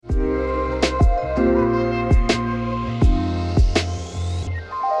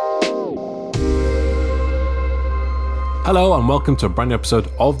Hello and welcome to a brand new episode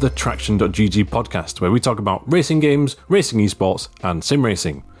of the Traction.gg podcast, where we talk about racing games, racing esports, and sim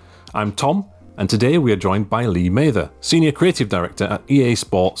racing. I'm Tom, and today we are joined by Lee Mather, Senior Creative Director at EA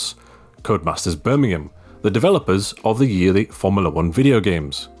Sports Codemasters Birmingham, the developers of the yearly Formula 1 video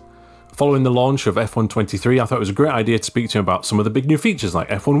games. Following the launch of F1 23, I thought it was a great idea to speak to him about some of the big new features like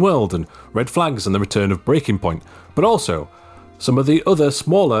F1 World and Red Flags and the return of Breaking Point, but also some of the other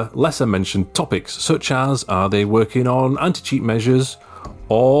smaller, lesser mentioned topics, such as are they working on anti-cheat measures,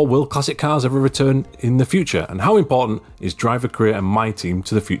 or will classic cars ever return in the future, and how important is driver career and my team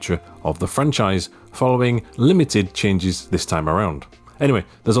to the future of the franchise following limited changes this time around. Anyway,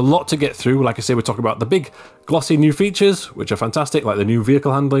 there's a lot to get through. Like I say, we're talking about the big glossy new features, which are fantastic, like the new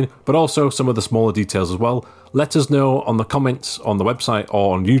vehicle handling, but also some of the smaller details as well. Let us know on the comments on the website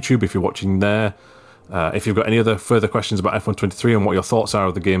or on YouTube if you're watching there. If you've got any other further questions about F1 23 and what your thoughts are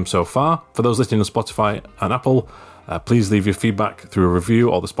of the game so far. For those listening on Spotify and Apple, please leave your feedback through a review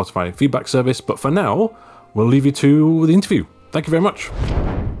or the Spotify feedback service. But for now, we'll leave you to the interview. Thank you very much.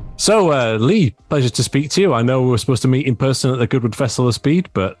 So, Lee, pleasure to speak to you. I know we were supposed to meet in person at the Goodwood Festival of Speed,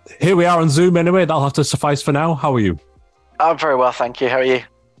 but here we are on Zoom anyway. That'll have to suffice for now. How are you? I'm very well, thank you. How are you?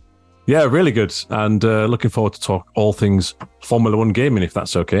 Yeah, really good. And looking forward to talk all things Formula 1 gaming, if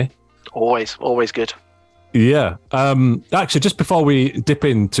that's okay. Always good. Yeah. Actually, just before we dip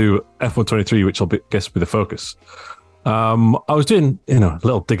into F1 23, which I'll guess will be the focus, I was doing, a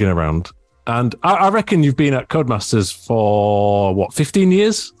little digging around, and I reckon you've been at Codemasters for, 15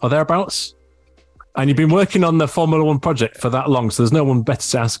 years or thereabouts? And you've been working on the Formula 1 project for that long, so there's no one better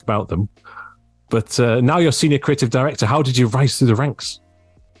to ask about them. But now you're Senior Creative Director. How did you rise through the ranks?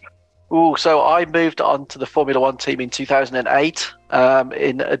 So I moved on to the Formula 1 team in 2008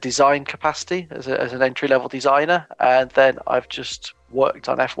 in a design capacity as an entry-level designer, and then I've just worked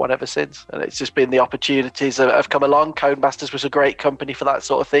on F1 ever since, and it's just been the opportunities that have come along. Codemasters was a great company for that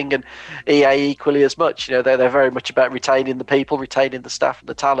sort of thing, and EA equally as much. They're very much about retaining the people, retaining the staff and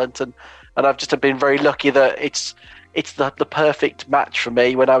the talent, and I've just been very lucky that it's the perfect match for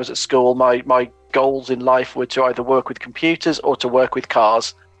me. When I was at school, my goals in life were to either work with computers or to work with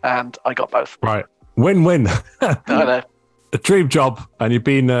cars. And I got both. Right. Win-win. I know. A dream job. And you've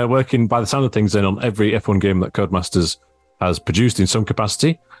been working, by the sound of things, then on every F1 game that Codemasters has produced in some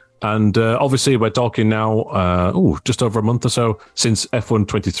capacity. And obviously, we're talking now, just over a month or so since F1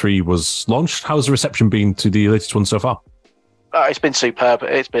 23 was launched. How's the reception been to the latest one so far? It's been superb.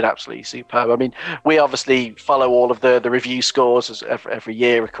 It's been absolutely superb. I mean, we obviously follow all of the review scores every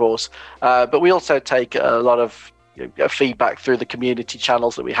year, of course. But we also take a lot of feedback through the community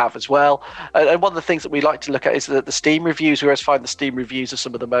channels that we have as well. And one of the things that we like to look at is the Steam reviews. We always find the Steam reviews are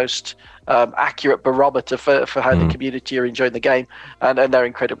some of the most accurate barometer for how the community are enjoying the game. And they're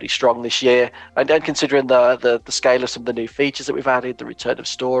incredibly strong this year. And considering the scale of some of the new features that we've added, the return of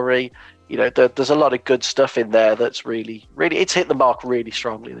story, there's a lot of good stuff in there that's really, it's hit the mark really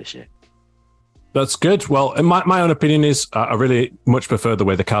strongly this year. That's good. Well, in my own opinion is I really much prefer the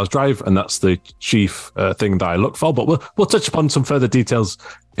way the cars drive, and that's the chief thing that I look for. But we'll touch upon some further details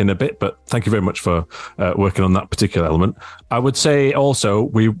in a bit. But thank you very much for working on that particular element. I would say also,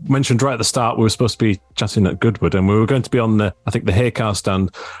 we mentioned right at the start we were supposed to be chatting at Goodwood, and we were going to be on the Hay car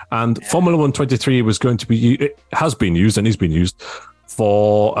stand, and Formula 1 23 was going to be, it has been used and is being used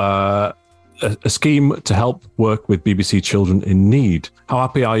for a scheme to help work with BBC Children in Need. How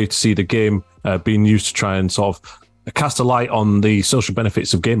happy are you to see the game being used to try and sort of cast a light on the social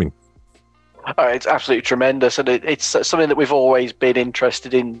benefits of gaming? It's absolutely tremendous, and it's something that we've always been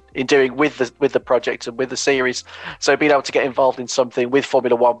interested in doing with the project and with the series. So being able to get involved in something with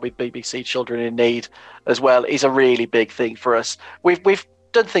Formula 1, with BBC Children in Need as well, is a really big thing for us. We've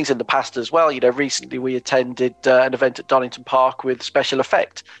done things in the past as well. Recently we attended an event at Donington Park with Special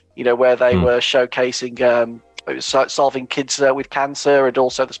Effect, where they were showcasing solving kids with cancer, and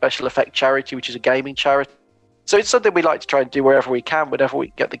also the Special Effect charity, which is a gaming charity. So it's something we like to try and do wherever we can, whenever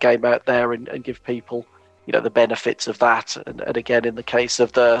we get the game out there, and give people, the benefits of that. And again, in the case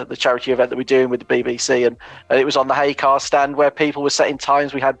of the charity event that we're doing with the BBC, and it was on the Hay car stand where people were setting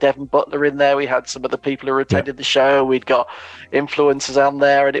times. We had Devon Butler in there. We had some of the people who were attending the show. We'd got influencers on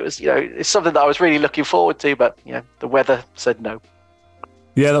there, and it was, it's something that I was really looking forward to, but, the weather said no.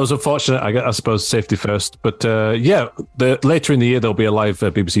 Yeah, that was unfortunate. I suppose safety first. But later in the year, there'll be a live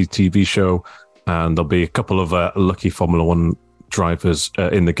BBC TV show, and there'll be a couple of lucky Formula 1 drivers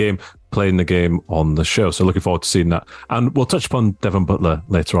in the game, playing the game on the show. So looking forward to seeing that. And we'll touch upon Devon Butler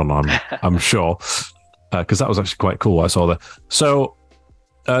later on, I'm sure, because that was actually quite cool. I saw that. So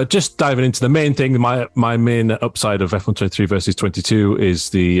just diving into the main thing, my main upside of F1 23 versus 22 is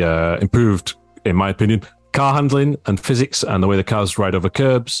the improved, in my opinion, car handling and physics and the way the cars ride over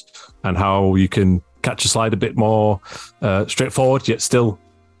curbs and how you can catch a slide a bit more straightforward yet still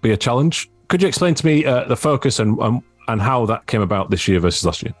be a challenge. Could you explain to me the focus and how that came about this year versus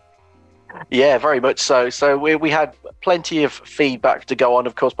last year? Yeah, very much so. So we had plenty of feedback to go on,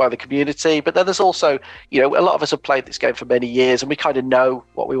 of course, by the community. But then there's also, a lot of us have played this game for many years, and we kind of know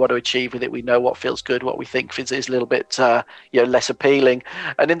what we want to achieve with it. We know what feels good, what we think is a little bit, less appealing.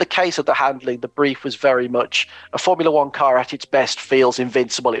 And in the case of the handling, the brief was very much a Formula One car at its best feels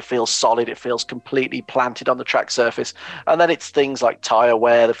invincible. It feels solid. It feels completely planted on the track surface. And then it's things like tyre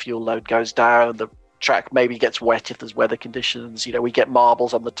wear, the fuel load goes down, the track maybe gets wet if there's weather conditions, we get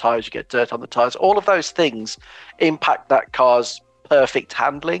marbles on the tires, you get dirt on the tires. All of those things impact that car's perfect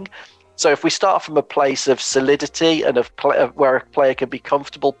handling. So if we start from a place of solidity and where a player can be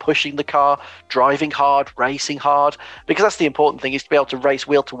comfortable pushing the car, driving hard, racing hard, because that's the important thing, is to be able to race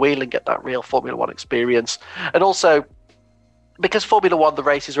wheel to wheel and get that real Formula One experience. And also, because Formula One, the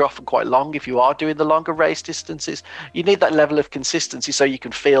races are often quite long. If you are doing the longer race distances, you need that level of consistency so you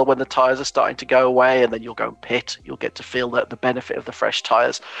can feel when the tyres are starting to go away, and then you'll go and pit. You'll get to feel the benefit of the fresh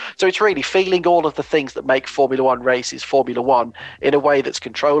tyres. So it's really feeling all of the things that make Formula One races Formula One in a way that's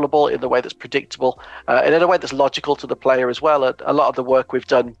controllable, in a way that's predictable, and in a way that's logical to the player as well. A lot of the work we've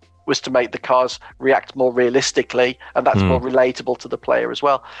done was to make the cars react more realistically, and that's more relatable to the player as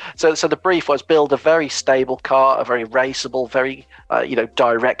well. So the brief was build a very stable car, a very raceable, very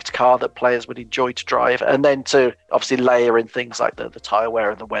direct car that players would enjoy to drive, and then to obviously layer in things like the tyre wear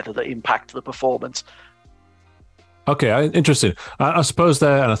and the weather that impact the performance. Okay, interesting. I suppose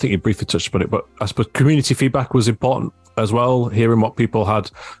there, and I think you briefly touched upon it, but I suppose community feedback was important as well, hearing what people had,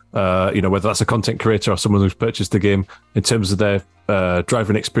 whether that's a content creator or someone who's purchased the game, in terms of their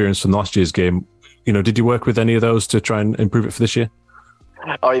driving experience from last year's game. Did you work with any of those to try and improve it for this year?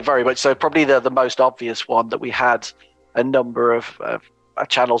 Oh, very much so. Probably the most obvious one that we had a number of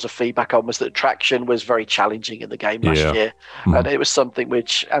channels of feedback on was that traction was very challenging in the game last year. And it was something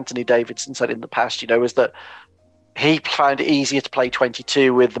which Anthony Davidson said in the past, was that he found it easier to play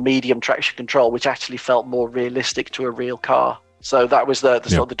 22 with the medium traction control, which actually felt more realistic to a real car. So that was the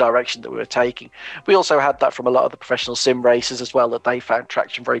sort of the direction that we were taking. We also had that from a lot of the professional sim racers as well, that they found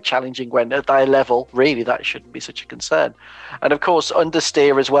traction very challenging, when at their level, really, that shouldn't be such a concern. And of course,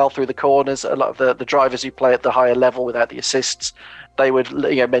 understeer as well through the corners. A lot of the drivers who play at the higher level without the assists, they would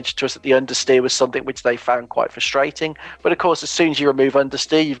mention to us that the understeer was something which they found quite frustrating. But of course, as soon as you remove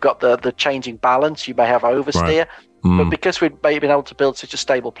understeer, you've got the changing balance. You may have oversteer. Right. But because we've been able to build such a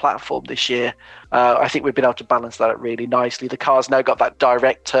stable platform this year, I think we've been able to balance that out really nicely. The car's now got that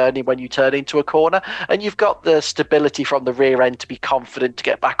direct turning when you turn into a corner, and you've got the stability from the rear end to be confident to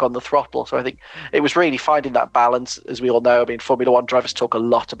get back on the throttle. So I think it was really finding that balance, as we all know. I mean, Formula One drivers talk a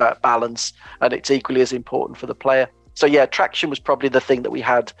lot about balance, and it's equally as important for the player. So yeah, traction was probably the thing that we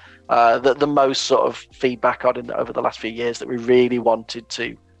had the most sort of feedback on over the last few years that we really wanted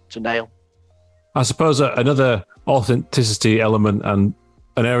to nail. I suppose another authenticity element and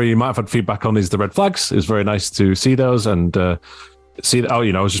an area you might have had feedback on is the red flags. It was very nice to see those and see that.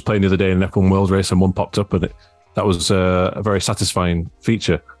 I was just playing the other day in an F1 World Race and one popped up, and that was a very satisfying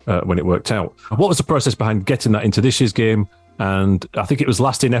feature when it worked out. What was the process behind getting that into this year's game? And I think it was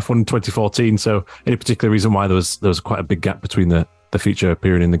last in F1 in 2014. So any particular reason why there was quite a big gap between the feature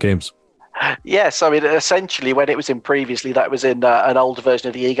appearing in the games? Yes, I mean, essentially when it was in previously, that was in an older version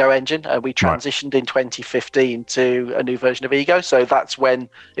of the Ego engine. We transitioned in 2015 to a new version of Ego. So that's when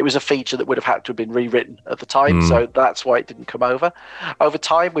it was a feature that would have had to have been rewritten at the time. So that's why it didn't come over. Over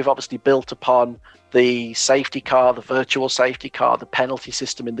time, we've obviously built upon the safety car, the virtual safety car, the penalty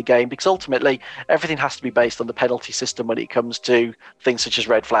system in the game, because ultimately everything has to be based on the penalty system when it comes to things such as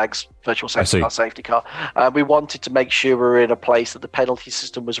red flags, virtual safety car, safety car. We wanted to make sure we were in a place that the penalty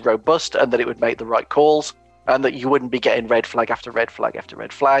system was robust and that it would make the right calls, and that you wouldn't be getting red flag after red flag after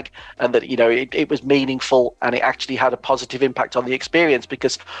red flag, and that it was meaningful and it actually had a positive impact on the experience,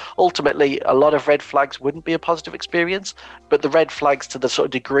 because ultimately a lot of red flags wouldn't be a positive experience, but the red flags, to the sort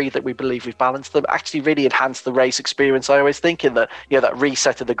of degree that we believe we've balanced them, actually really enhance the race experience. I always think in that that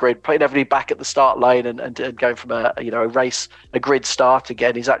reset of the grid, putting everybody back at the start line and going from a grid start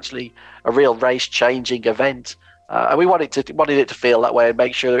again is actually a real race changing event. And we wanted it to feel that way and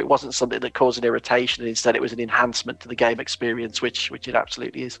make sure that it wasn't something that caused an irritation, and instead it was an enhancement to the game experience, which it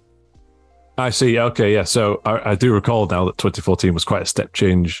absolutely is. I see. Okay, yeah. So I do recall now that 2014 was quite a step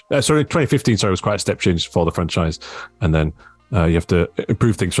change. 2015, was quite a step change for the franchise, and then You have to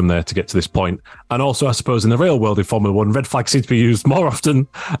improve things from there to get to this point. And also, I suppose, in the real world in Formula One, red flags seem to be used more often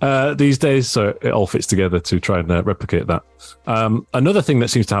these days. So it all fits together to try and replicate that. Another thing that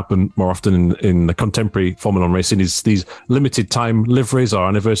seems to happen more often in the contemporary Formula One racing is these limited time liveries or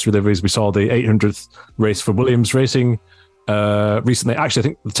anniversary liveries. We saw the 800th race for Williams Racing recently. Actually, I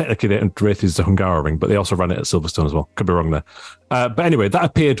think technically the 800th race is the Hungaroring, but they also ran it at Silverstone as well. Could be wrong there. But anyway, that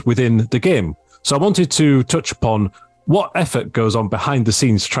appeared within the game. So I wanted to touch upon what effort goes on behind the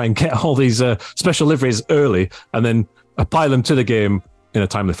scenes to try and get all these special liveries early and then apply them to the game in a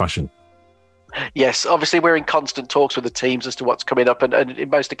timely fashion. Yes, obviously we're in constant talks with the teams as to what's coming up, and in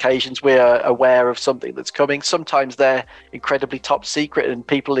most occasions we're aware of something that's coming. Sometimes they're incredibly top secret and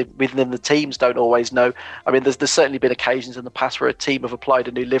people within the teams don't always know. I mean, there's certainly been occasions in the past where a team have applied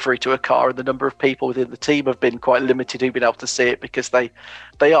a new livery to a car and the number of people within the team have been quite limited who've been able to see it, because they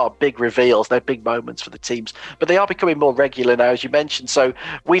are big reveals, they're big moments for the teams, but they are becoming more regular now, as you mentioned. So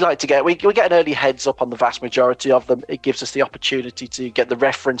we like to get an early heads up on the vast majority of them. It gives us the opportunity to get the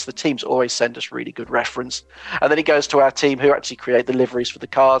reference. The teams always send us really good reference, and then it goes to our team who actually create the liveries for the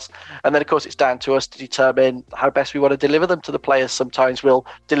cars, and then of course it's down to us to determine how best we want to deliver them to the players. Sometimes we'll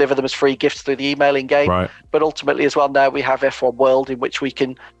deliver them as free gifts through the email in game, right. But ultimately as well, now we have F1 World in which we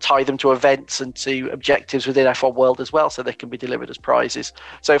can tie them to events and to objectives within F1 World as well, so they can be delivered as prizes.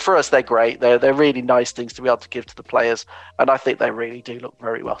 So for us, they're great. They're really nice things to be able to give to the players, and I think they really do look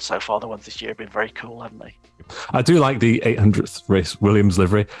very well so far. The ones this year have been very cool, haven't they? I do like the 800th race Williams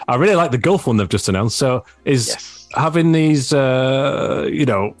livery. I really like the Gulf one they've just announced. So having these,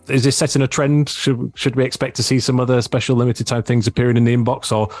 is this setting a trend? Should we expect to see some other special limited time things appearing in the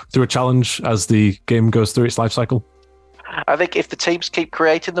inbox or through a challenge as the game goes through its life cycle? I think if the teams keep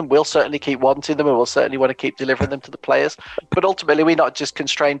creating them, we'll certainly keep wanting them, and we'll certainly want to keep delivering them to the players. But ultimately, we're not just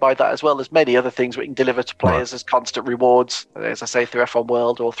constrained by that as well. There's many other things we can deliver to players as constant rewards, as I say, through F1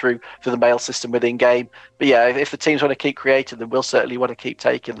 World or through the mail system within game. But yeah, if the teams want to keep creating them, we'll certainly want to keep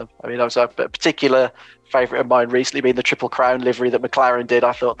taking them. I mean, I was a particular favourite of mine recently being the Triple Crown livery that McLaren did.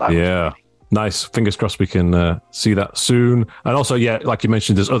 I thought that was really nice. Fingers crossed we can see that soon. And also, like you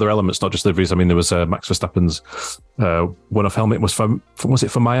mentioned, there's other elements, not just liveries. I mean, there was Max Verstappen's one-off helmet was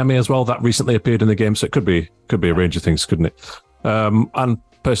it for Miami as well? That recently appeared in the game, so it could be a range of things, couldn't it? And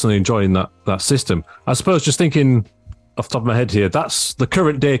personally enjoying that system. I suppose just thinking off the top of my head here, that's the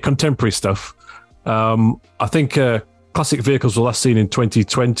current day contemporary stuff. I think classic vehicles were last seen in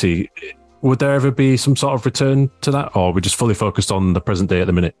 2020. Would there ever be some sort of return to that, or are we just fully focused on the present day at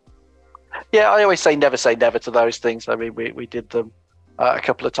the minute? Yeah, I always say never to those things. I mean, we did them a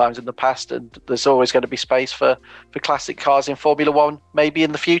couple of times in the past, and there's always going to be space for classic cars in Formula One, maybe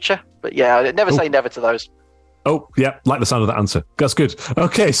in the future. But yeah, never say never to those. Oh, yeah, like the sound of that answer. That's good.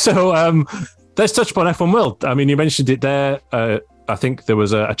 Okay, so let's touch upon F1 World. I mean, you mentioned it there. I think there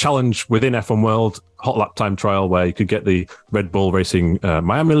was a challenge within F1 World, hot lap time trial, where you could get the Red Bull Racing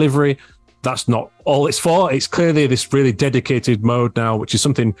Miami livery. That's not all it's for. It's clearly this really dedicated mode now, which is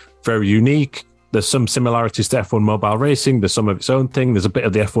something very unique. There's some similarities to F1 Mobile Racing. There's some of its own thing. There's a bit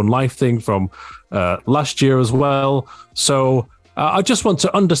of the F1 Live thing from last year as well. So I just want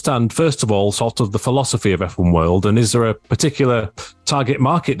to understand, first of all, sort of the philosophy of F1 World, and is there a particular target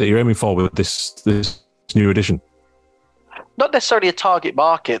market that you're aiming for with this new edition? Not necessarily a target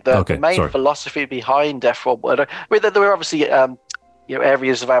market. The main philosophy behind F1 World, there were obviously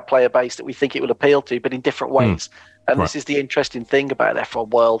areas of our player base that we think it will appeal to, but in different ways. And this is the interesting thing about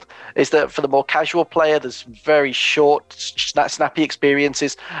F1 World, is that for the more casual player, there's very short, snappy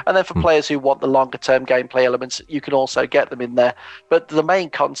experiences. And then for players who want the longer term gameplay elements, you can also get them in there. But the main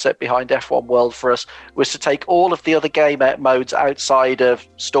concept behind F1 World for us was to take all of the other game modes outside of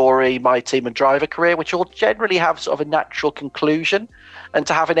story, my team and driver career, which all generally have sort of a natural conclusion, and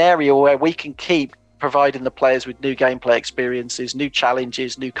to have an area where we can keep providing the players with new gameplay experiences, new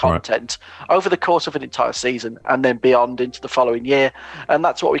challenges, new content over the course of an entire season and then beyond into the following year. And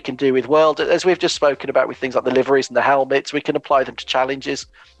that's what we can do with World. As we've just spoken about with things like the liveries and the helmets, we can apply them to challenges.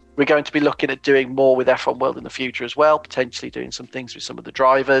 We're going to be looking at doing more with F1 World in the future as well, potentially doing some things with some of the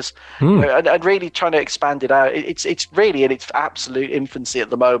drivers and really trying to expand it out. It's really in its absolute infancy at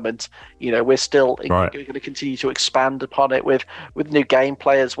the moment. We're still going to continue to expand upon it with new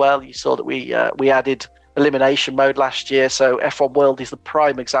gameplay as well. You saw that we added elimination mode last year, so F1 World is the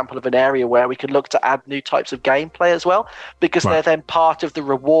prime example of an area where we can look to add new types of gameplay as well, because they're then part of the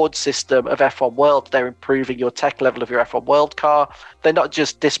reward system of F1 World. They're improving your tech level of your F1 World car. They're not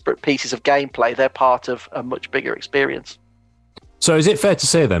just disparate pieces of gameplay, they're part of a much bigger experience. So is it fair to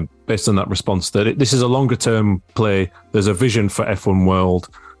say then, based on that response, that this is a longer term play? There's a vision for F1 World.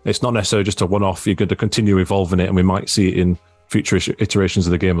 It's not necessarily just a one-off. You're going to continue evolving it, and we might see it in future iterations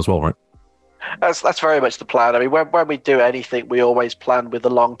of the game as well, right? That's very much the plan. I mean, when we do anything, we always plan with the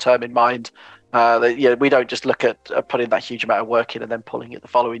long term in mind. We don't just look at putting that huge amount of work in and then pulling it the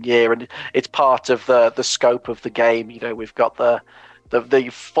following year. And it's part of the scope of the game. We've got the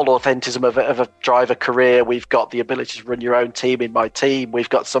full authenticism of a driver career. We've got the ability to run your own team in my team. We've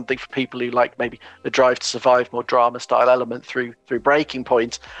got something for people who like maybe the drive to survive, more drama style element through Breaking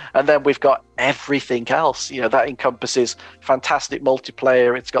Point. And then we've got everything else. That encompasses fantastic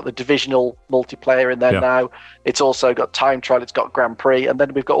multiplayer. It's got the divisional multiplayer in there now. It's also got time trial. It's got Grand Prix. And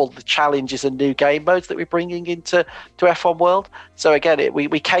then we've got all the challenges and new game modes that we're bringing into F1 World. So again,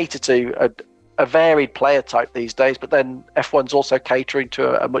 we cater to a varied player type these days, but then F1's also catering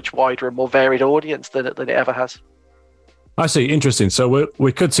to a much wider and more varied audience than it ever has. I see. Interesting. So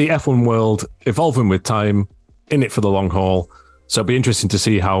we could see F1 World evolving with time, in it for the long haul. So it'll be interesting to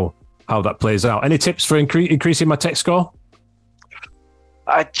see how that plays out. Any tips for increasing my tech score?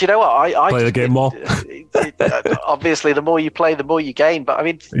 Do you know what? I play the game more. Obviously, the more you play, the more you gain. But I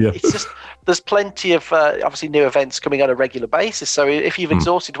mean, it's just there's plenty of obviously new events coming on a regular basis. So if you've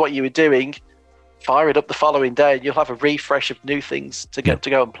exhausted what you were doing, fire it up the following day and you'll have a refresh of new things to get to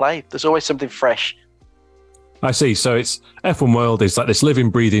go and play. There's always something fresh. I see. So it's F1 World is like this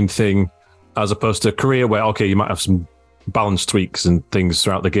living, breathing thing as opposed to a career where, okay, you might have some balance tweaks and things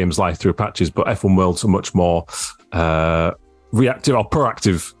throughout the game's life through patches, but F1 World's a much more reactive or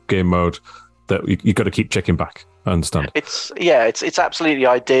proactive game mode that you've got to keep checking back. I understand. It's absolutely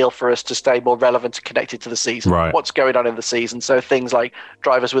ideal for us to stay more relevant and connected to the season. Right. What's going on in the season? So things like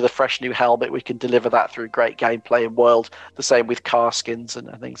drivers with a fresh new helmet, we can deliver that through great gameplay and world. The same with car skins and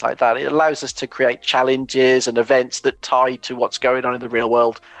things like that. It allows us to create challenges and events that tie to what's going on in the real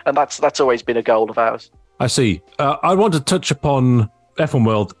world, and that's always been a goal of ours. I see. I want to touch upon F1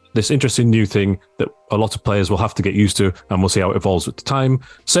 World, this interesting new thing that a lot of players will have to get used to, and we'll see how it evolves with the time.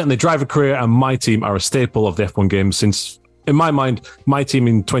 Certainly, driver career and my team are a staple of the F1 game since, in my mind, my team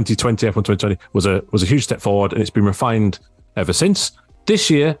in 2020, F1 2020, was a huge step forward, and it's been refined ever since. This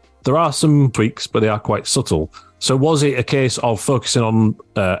year, there are some tweaks, but they are quite subtle. So was it a case of focusing on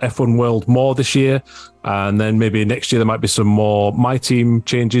F1 World more this year, and then maybe next year there might be some more My Team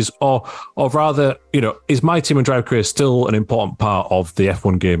changes, or rather, is My Team and Driver Career still an important part of the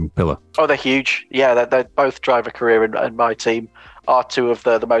F1 game pillar? Oh, they're huge. Yeah, they're both Driver Career and My Team are two of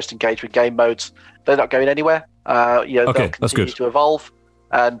the most engaged with game modes. They're not going anywhere. They'll continue to evolve,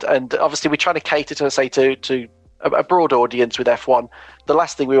 and obviously we're trying to cater to a broad audience with F1. The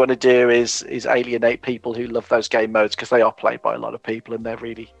last thing we want to do is alienate people who love those game modes, because they are played by a lot of people and they're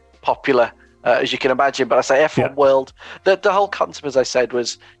really popular, as you can imagine. But I say F1 World, the whole concept, as I said,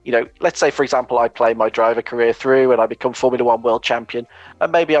 was, let's say, for example, I play my driver career through and I become Formula One world champion,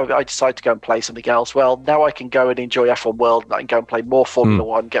 and maybe I decide to go and play something else. Well, now I can go and enjoy F1 World, and I can go and play more Formula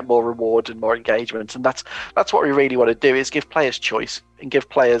One, get more reward and more engagement. And that's what we really want to do, is give players choice and give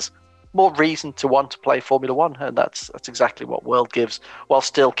players more reason to want to play Formula One, and that's exactly what World gives, while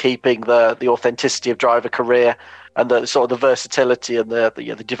still keeping the authenticity of driver career and the sort of the versatility and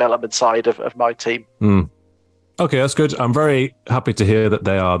the development side of My Team. Okay, that's good. I'm very happy to hear that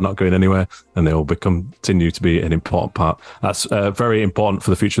they are not going anywhere and they will continue to be an important part. That's very important for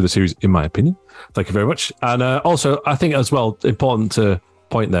the future of the series, in my opinion. Thank you very much. And also, I think as well, important to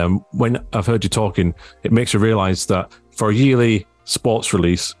point there, when I've heard you talking, it makes you realise that for a yearly sports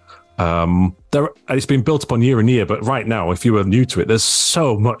release, it's been built upon year and year, but right now, if you were new to it, there's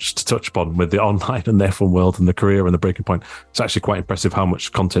so much to touch upon with the online and the F1 World and the career and the Breaking Point. It's actually quite impressive how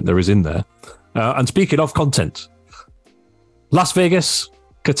much content there is in there. And speaking of content, Las Vegas,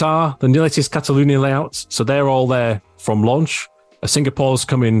 Qatar, the latest Catalonia layouts, so they're all there from launch. Singapore's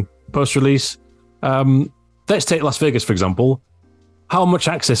coming post-release. Let's take Las Vegas, for example. How much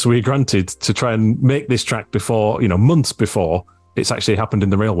access were you granted to try and make this track before, months before it's actually happened in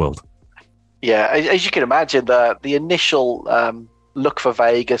the real world? Yeah, as you can imagine, the initial look for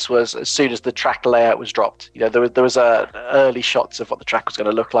Vegas was as soon as the track layout was dropped. There was early shots of what the track was going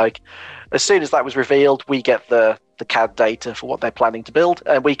to look like. As soon as that was revealed, we get the CAD data for what they're planning to build,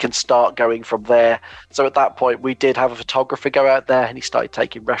 and we can start going from there. So at that point, we did have a photographer go out there, and he started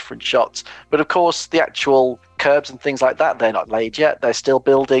taking reference shots. But of course, the actual curbs and things like that, they're not laid yet. They're still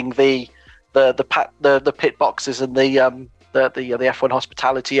building the pit boxes and the F1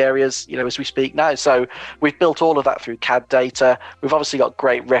 hospitality areas, as we speak now. So we've built all of that through CAD data. We've obviously got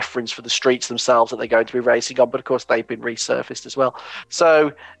great reference for the streets themselves that they're going to be racing on, but of course they've been resurfaced as well.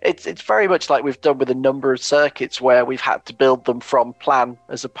 So it's very much like we've done with a number of circuits where we've had to build them from plan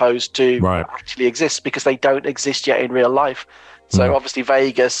as opposed to actually exist, because they don't exist yet in real life. So obviously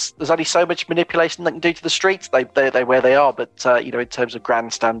Vegas, there's only so much manipulation they can do to the streets. They where they are, but in terms of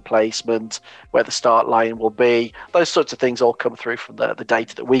grandstand placement, where the start line will be, those sorts of things all come through from the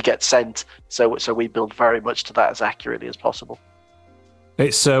data that we get sent. So we build very much to that as accurately as possible.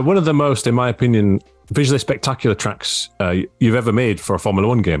 It's one of the most, in my opinion, visually spectacular tracks you've ever made for a Formula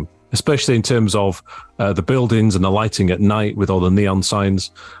One game, especially in terms of the buildings and the lighting at night with all the neon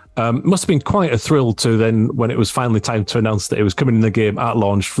signs. Must have been quite a thrill to then, when it was finally time to announce that it was coming in the game at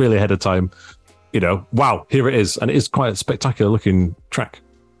launch, really ahead of time. Wow, here it is. And it is quite a spectacular looking track.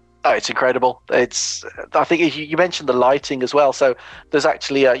 Oh, it's incredible. I think you mentioned the lighting as well. So there's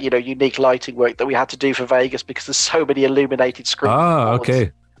actually a unique lighting work that we had to do for Vegas because there's so many illuminated screens.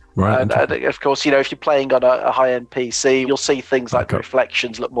 Okay. Right. And of course, if you're playing on a high-end PC, you'll see things like the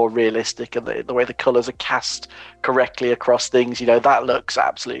reflections look more realistic, and the way the colours are cast correctly across things. That looks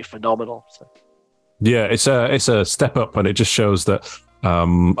absolutely phenomenal. So. Yeah, it's a step up, and it just shows that.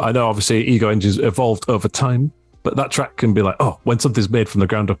 I know, obviously, Ego engines evolved over time, but that track can be like, when something's made from the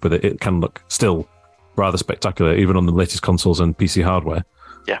ground up with it, it can look still rather spectacular, even on the latest consoles and PC hardware.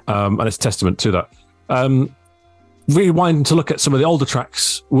 Yeah, and it's testament to that. Rewind to look at some of the older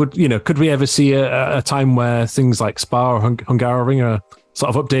tracks, could we ever see a time where things like Spa or Hungaroring are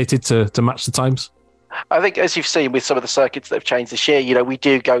sort of updated to match the times? I think, as you've seen with some of the circuits that have changed this year, we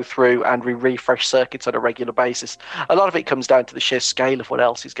do go through and we refresh circuits on a regular basis. A lot of it comes down to the sheer scale of what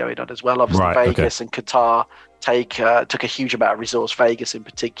else is going on as well. Obviously, Vegas and Qatar took a huge amount of resource, Vegas in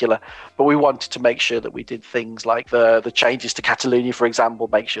particular, but we wanted to make sure that we did things like the changes to Catalonia, for example,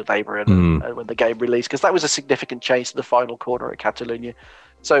 make sure they were in when the game released, because that was a significant change to the final corner at Catalonia.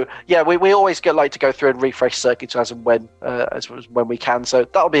 So yeah, we always like to go through and refresh circuits as and when we can. So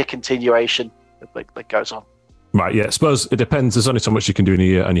that'll be a continuation that goes on. Right, yeah. I suppose it depends. There's only so much you can do in a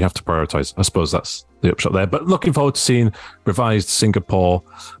year, and you have to prioritize. I suppose that's the upshot there. But looking forward to seeing revised Singapore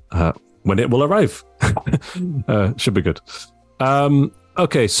when it will arrive. Should be good.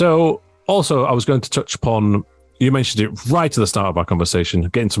 Okay, so also I was going to touch upon, you mentioned it right at the start of our conversation,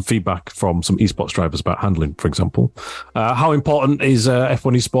 getting some feedback from some esports drivers about handling, for example. How important is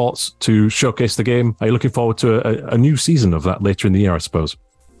F1 esports to showcase the game? Are you looking forward to a new season of that later in the year, I suppose?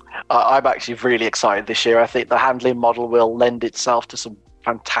 I'm actually really excited this year. I think the handling model will lend itself to some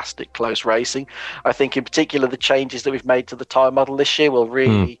fantastic close racing. I think in particular the changes that we've made to the tyre model this year will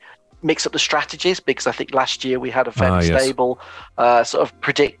really mix up the strategies, because I think last year we had a fairly stable, sort of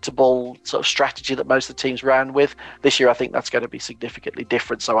predictable sort of strategy that most of the teams ran with. This year I think that's going to be significantly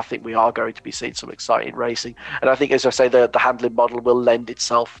different, so I think we are going to be seeing some exciting racing. And I think, as I say, the handling model will lend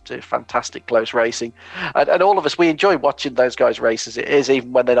itself to fantastic close racing. And all of us, we enjoy watching those guys race as it is,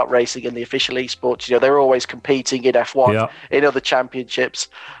 even when they're not racing in the official esports. They're always competing in F1, in other championships,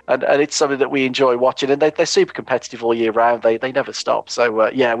 and it's something that we enjoy watching, and they're super competitive all year round. They never stop. So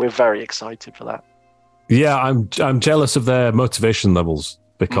we're very excited for that. Yeah, I'm jealous of their motivation levels,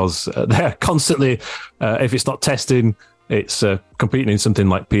 because they're constantly, if it's not testing, it's competing in something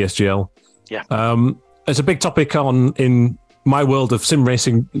like PSGL. Yeah. It's a big topic in my world of sim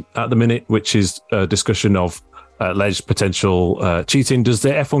racing at the minute, which is a discussion of alleged potential cheating. Does the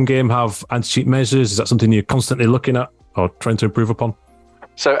F1 game have anti-cheat measures? Is that something you're constantly looking at or trying to improve upon?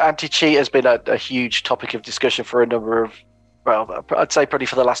 So anti-cheat has been a huge topic of discussion for a number of, well, I'd say probably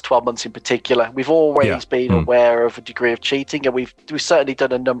for the last 12 months in particular. We've always been aware of a degree of cheating, and we've certainly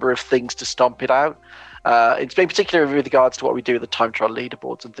done a number of things to stomp it out. It's been particularly with regards to what we do with the time trial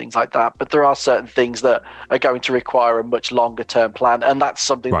leaderboards and things like that. But there are certain things that are going to require a much longer term plan, and that's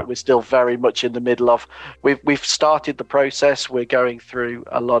something that we're still very much in the middle of. We've started the process. We're going through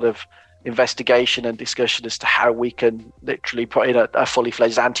a lot of investigation and discussion as to how we can literally put in a fully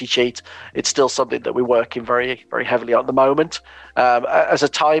fledged anti-cheat. It's still something that we're working very, very heavily on at the moment. As a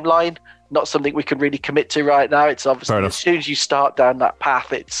timeline, not something we can really commit to right now. It's obviously, as soon as you start down that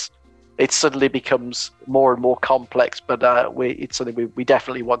path, it suddenly becomes more and more complex, but it's something we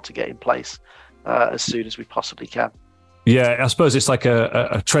definitely want to get in place as soon as we possibly can. Yeah, I suppose it's like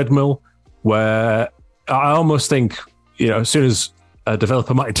a treadmill where I almost think, as soon as a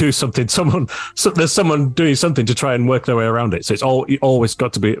developer might do something, there's someone doing something to try and work their way around it. So it's always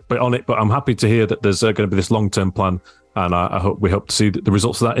got to be on it. But I'm happy to hear that there's going to be this long-term plan, and we hope to see the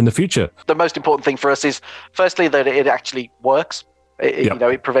results of that in the future. The most important thing for us is, firstly, that it actually works.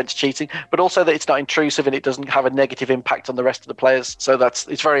 It prevents cheating, but also that it's not intrusive and it doesn't have a negative impact on the rest of the players. So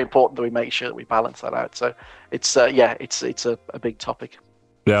it's very important that we make sure that we balance that out. So it's a big topic.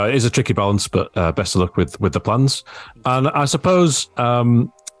 Yeah, it is a tricky balance, but best of luck with the plans. And I suppose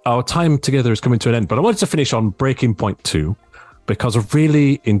our time together is coming to an end, but I wanted to finish on Breaking Point 2 because I've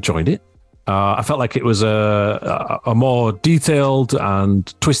really enjoyed it. I felt like it was a more detailed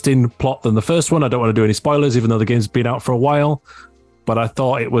and twisting plot than the first one. I don't want to do any spoilers, even though the game's been out for a while. But I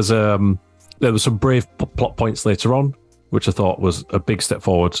thought it was there was some brave plot points later on, which I thought was a big step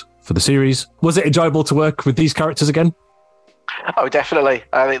forward for the series. Was it enjoyable to work with these characters again? Oh, definitely.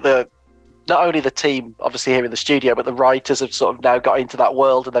 I think not only the team, obviously here in the studio, but the writers have sort of now got into that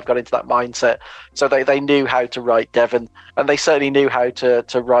world and they've got into that mindset. So they knew how to write Devon, and they certainly knew how to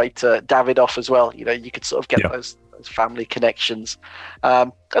write Davidoff as well. You know, you could sort of get those family connections.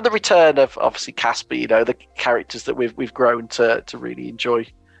 And the return of obviously Casper, you know, the characters that we've grown to really enjoy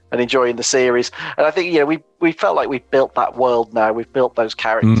in the series. And I think, you know, we felt like we've built that world now. We've built those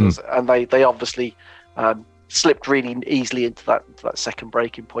characters, and they obviously slipped really easily into that second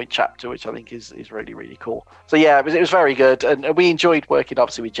Breaking Point chapter, which I think is really, really cool. So yeah, it was very good, and we enjoyed working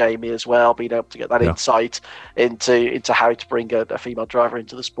obviously with Jamie as well, being able to get that insight into how to bring a female driver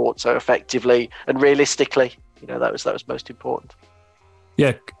into the sport so effectively and realistically. You know, that was most important.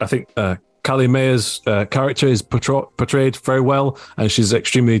 Yeah, I think Callie Mayer's character is portrayed very well, and she's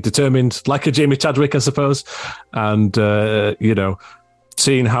extremely determined, like a Jamie Chadwick, I suppose. And you know,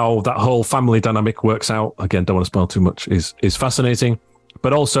 seeing how that whole family dynamic works out, again, don't want to spoil too much, is fascinating.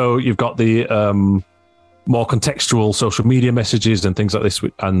 But also, you've got the more contextual social media messages and things like this,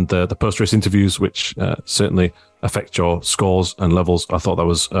 and the post-race interviews, which certainly affect your scores and levels. I thought that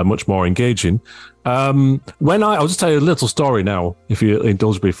was much more engaging. I'll just tell you a little story now, if you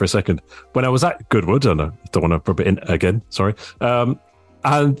indulge me for a second. When I was at Goodwood, and I don't want to rub it in again, sorry,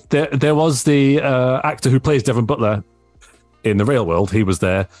 and there was the actor who plays Devon Butler in the real world. He was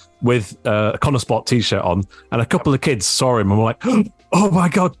there with a Connor Sport t-shirt on, and a couple of kids saw him and were like, "Oh my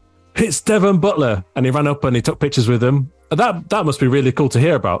God, it's Devon Butler!" And he ran up and he took pictures with him. That must be really cool to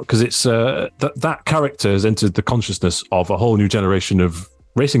hear about, because it's that character has entered the consciousness of a whole new generation of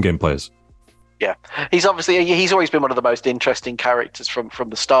racing game players. Yeah, he's always been one of the most interesting characters from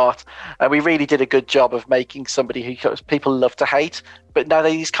the start, and we really did a good job of making somebody who people love to hate, but now that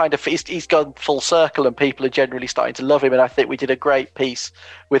he's gone full circle and people are generally starting to love him. And I think we did a great piece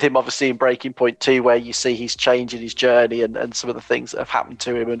with him, obviously in Breaking Point 2, where you see he's changing his journey and some of the things that have happened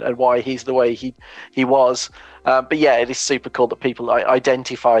to him and why he's the way he was. But yeah, it is super cool that people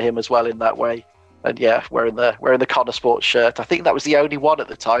identify him as well in that way. And yeah, wearing the Connor Sports shirt. I think that was the only one at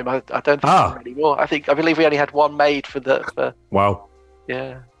the time. I don't think there were any more. I believe we only had one made for Wow.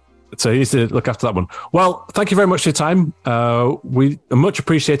 Yeah. So he needs to look after that one. Well, thank you very much for your time. We are much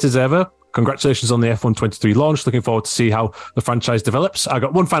appreciated as ever. Congratulations on the F1 23 launch. Looking forward to see how the franchise develops. I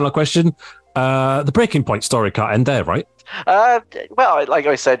got one final question. The Breaking Point story can't end there, right? Well, like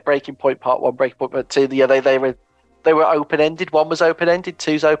I said, Breaking Point Part 1, Breaking Point Part 2, they were open-ended. One was open-ended,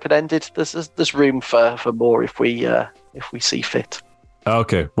 two's open-ended. There's room for more if we see fit.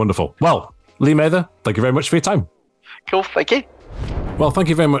 Okay, wonderful. Well, Lee Mather, thank you very much for your time. Cool, thank you. Well, thank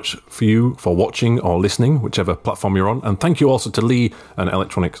you very much for watching or listening, whichever platform you're on. And thank you also to Lee and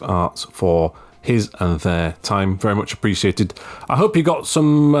Electronics Arts for his and their time. Very much appreciated. I hope you got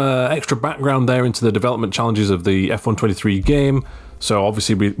some extra background there into the development challenges of the F1 23 game. So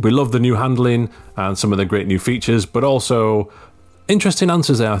obviously we love the new handling and some of the great new features, but also interesting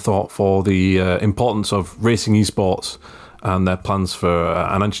answers there, I thought, for the importance of racing esports and their plans for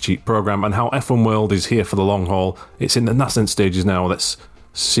an anti-cheat program, and how F1 World is here for the long haul. It's in the nascent stages now. Let's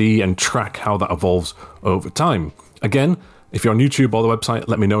see and track how that evolves over time. Again, if you're on YouTube or the website,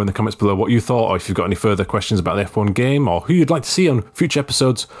 let me know in the comments below what you thought, or if you've got any further questions about the F1 game, or who you'd like to see on future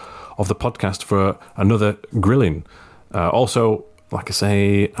episodes of the podcast for another grilling. Also, like I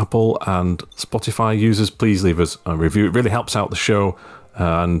say, Apple and Spotify users, please leave us a review. It really helps out the show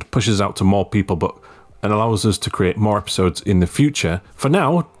and pushes out to more people, and allows us to create more episodes in the future. For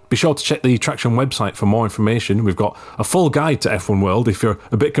now, be sure to check the Traction website for more information. We've got a full guide to F1 World if you're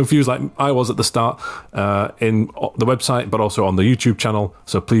a bit confused like I was at the start, in the website, but also on the YouTube channel.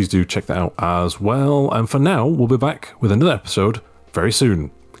 So please do check that out as well. And for now, we'll be back with another episode very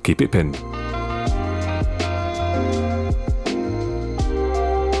soon. Keep it pinned.